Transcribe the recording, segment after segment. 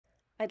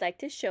I'd like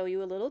to show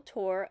you a little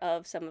tour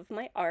of some of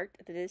my art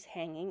that is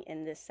hanging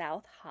in the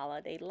South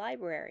Holiday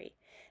Library.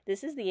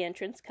 This is the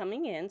entrance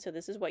coming in, so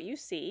this is what you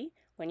see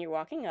when you're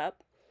walking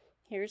up.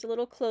 Here's a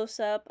little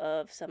close-up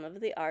of some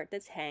of the art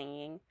that's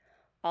hanging.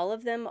 All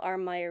of them are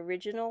my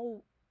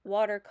original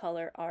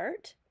watercolor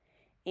art,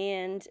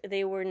 and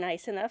they were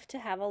nice enough to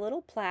have a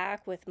little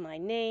plaque with my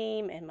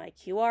name and my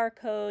QR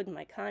code and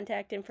my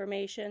contact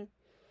information.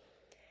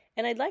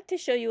 And I'd like to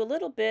show you a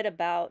little bit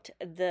about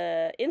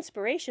the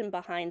inspiration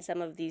behind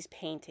some of these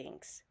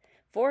paintings.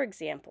 For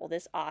example,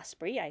 this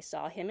osprey, I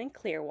saw him in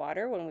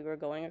Clearwater when we were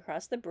going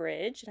across the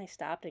bridge, and I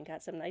stopped and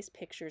got some nice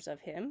pictures of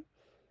him.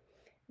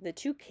 The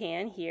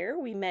toucan here,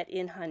 we met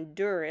in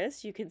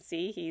Honduras. You can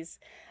see he's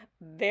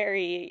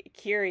very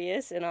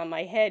curious and on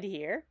my head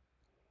here.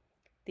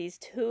 These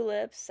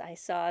tulips, I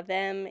saw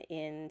them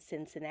in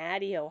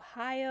Cincinnati,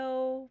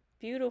 Ohio.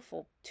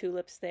 Beautiful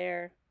tulips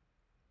there.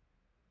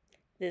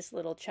 This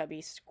little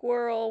chubby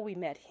squirrel, we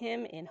met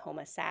him in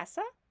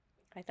Homosassa.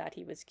 I thought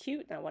he was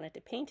cute and I wanted to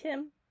paint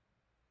him.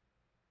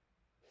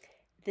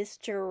 This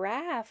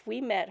giraffe, we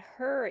met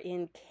her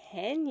in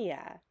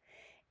Kenya.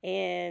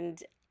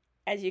 And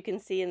as you can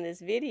see in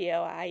this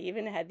video, I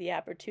even had the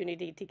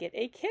opportunity to get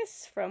a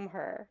kiss from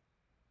her.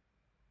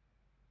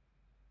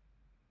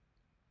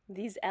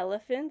 These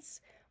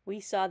elephants, we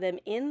saw them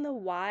in the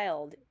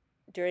wild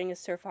during a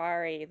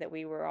safari that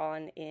we were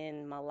on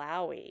in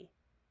Malawi.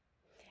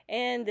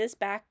 And this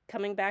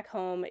coming back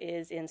home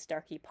is in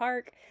Starkey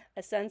Park,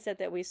 a sunset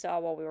that we saw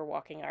while we were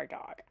walking our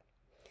dog.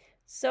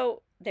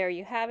 So there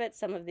you have it,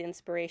 some of the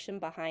inspiration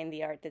behind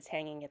the art that's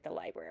hanging at the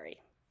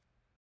library.